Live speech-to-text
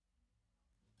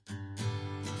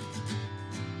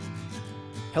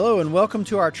Hello and welcome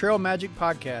to our Trail Magic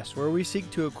podcast, where we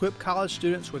seek to equip college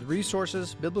students with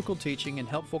resources, biblical teaching, and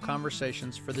helpful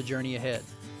conversations for the journey ahead.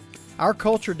 Our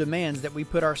culture demands that we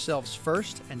put ourselves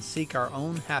first and seek our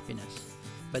own happiness,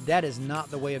 but that is not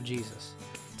the way of Jesus.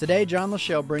 Today, John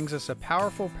Lachelle brings us a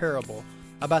powerful parable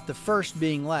about the first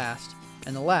being last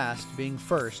and the last being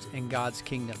first in God's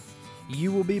kingdom.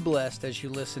 You will be blessed as you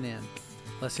listen in.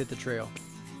 Let's hit the trail.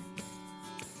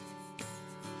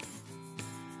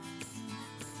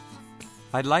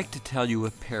 I'd like to tell you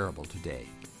a parable today.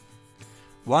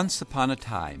 Once upon a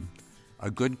time, a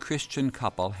good Christian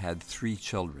couple had 3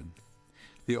 children.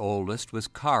 The oldest was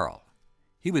Carl.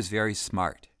 He was very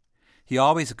smart. He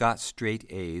always got straight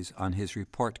A's on his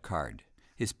report card.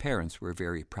 His parents were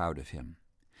very proud of him.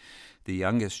 The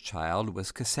youngest child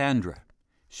was Cassandra.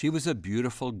 She was a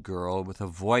beautiful girl with a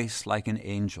voice like an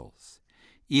angel's.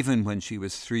 Even when she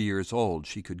was 3 years old,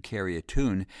 she could carry a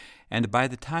tune, and by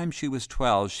the time she was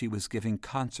 12, she was giving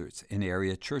concerts in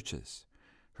area churches.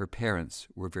 Her parents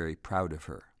were very proud of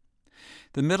her.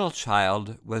 The middle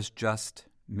child was just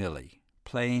Millie,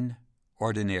 plain,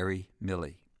 ordinary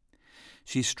Millie.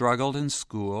 She struggled in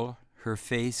school. Her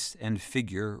face and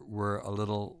figure were a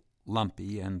little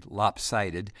lumpy and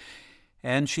lopsided,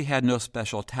 and she had no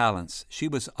special talents. She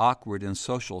was awkward in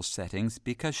social settings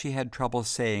because she had trouble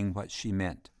saying what she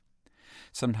meant.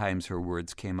 Sometimes her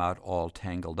words came out all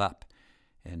tangled up,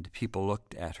 and people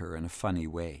looked at her in a funny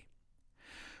way.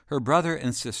 Her brother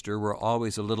and sister were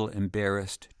always a little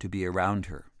embarrassed to be around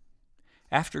her.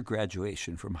 After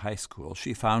graduation from high school,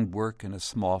 she found work in a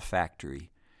small factory.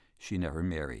 She never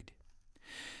married.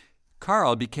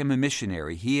 Carl became a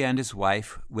missionary. He and his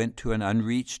wife went to an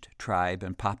unreached tribe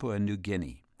in Papua New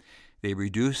Guinea. They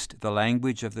reduced the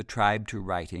language of the tribe to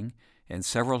writing, and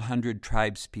several hundred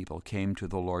tribespeople came to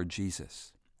the Lord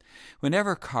Jesus.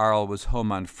 Whenever Carl was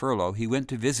home on furlough, he went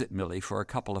to visit Millie for a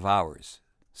couple of hours,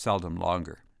 seldom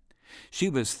longer. She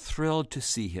was thrilled to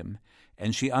see him,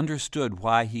 and she understood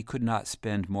why he could not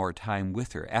spend more time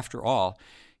with her. After all,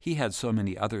 he had so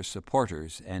many other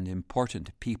supporters and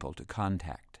important people to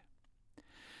contact.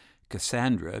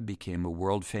 Cassandra became a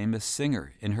world-famous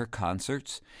singer. In her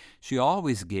concerts, she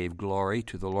always gave glory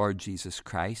to the Lord Jesus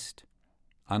Christ.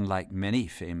 Unlike many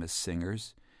famous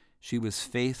singers, she was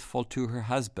faithful to her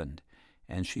husband,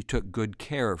 and she took good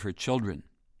care of her children.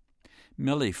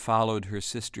 Millie followed her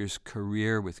sister's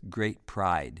career with great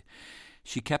pride.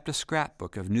 She kept a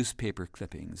scrapbook of newspaper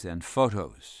clippings and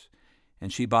photos,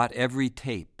 and she bought every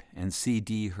tape and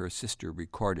CD her sister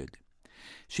recorded.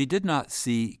 She did not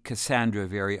see Cassandra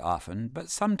very often,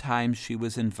 but sometimes she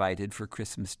was invited for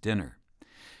Christmas dinner.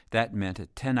 That meant a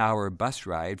 10-hour bus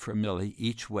ride for Millie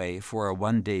each way for a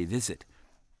one-day visit,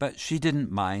 but she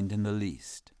didn't mind in the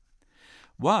least.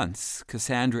 Once,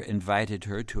 Cassandra invited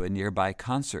her to a nearby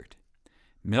concert.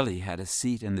 Millie had a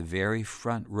seat in the very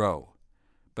front row,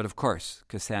 but of course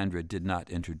Cassandra did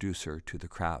not introduce her to the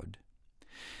crowd.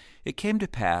 It came to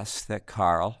pass that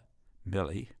Carl,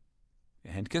 Millie,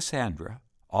 and Cassandra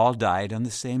all died on the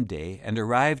same day and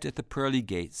arrived at the pearly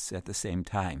gates at the same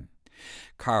time.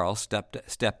 Carl stepped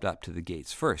up to the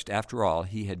gates first. After all,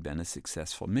 he had been a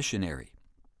successful missionary.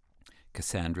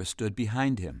 Cassandra stood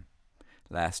behind him.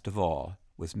 Last of all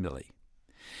was Millie.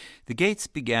 The gates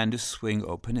began to swing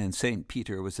open, and St.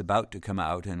 Peter was about to come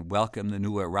out and welcome the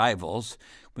new arrivals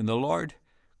when the Lord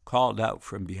called out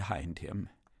from behind him,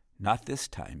 "Not this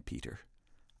time, Peter.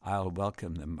 I'll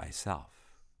welcome them myself."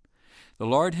 The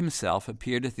Lord himself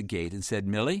appeared at the gate and said,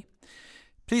 "Millie,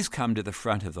 please come to the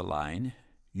front of the line.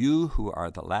 You who are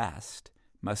the last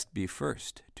must be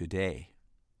first today."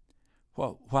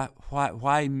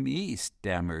 Why me?"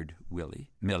 stammered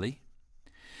Millie.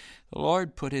 The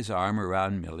Lord put his arm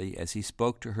around Millie as he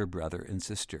spoke to her brother and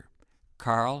sister.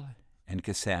 "Carl and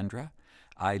Cassandra,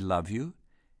 I love you,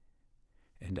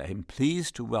 and I am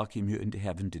pleased to welcome you into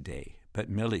heaven today, but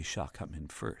Millie shall come in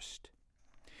first.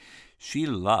 She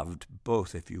loved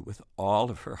both of you with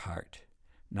all of her heart,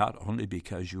 not only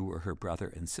because you were her brother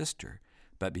and sister,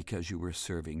 but because you were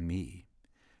serving me.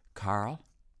 Carl,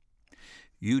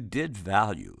 you did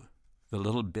value the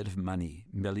little bit of money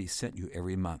Millie sent you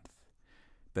every month,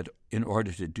 but in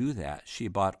order to do that, she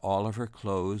bought all of her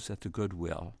clothes at the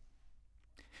Goodwill.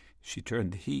 She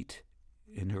turned the heat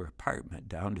in her apartment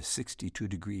down to 62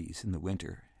 degrees in the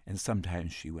winter, and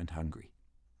sometimes she went hungry.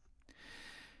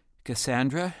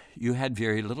 Cassandra, you had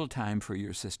very little time for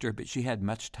your sister, but she had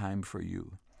much time for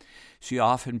you. She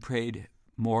often prayed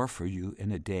more for you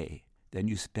in a day than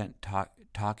you spent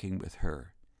talking with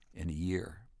her in a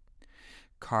year.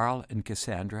 Carl and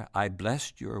Cassandra, I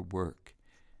blessed your work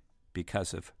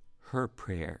because of her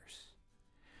prayers.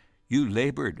 You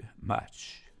labored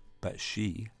much, but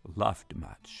she loved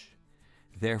much.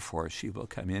 Therefore she will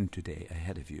come in today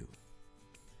ahead of you.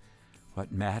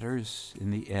 What matters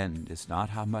in the end is not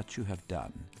how much you have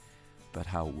done, but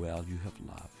how well you have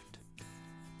loved.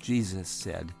 Jesus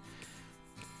said,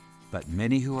 "But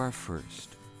many who are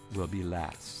first will be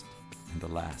last, and the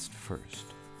last first."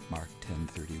 Mark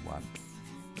 10:31.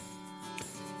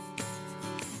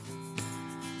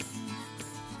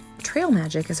 Trail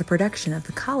Magic is a production of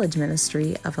the College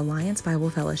Ministry of Alliance Bible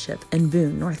Fellowship in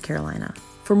Boone, North Carolina.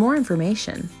 For more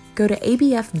information, go to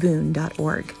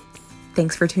abfboone.org.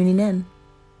 Thanks for tuning in.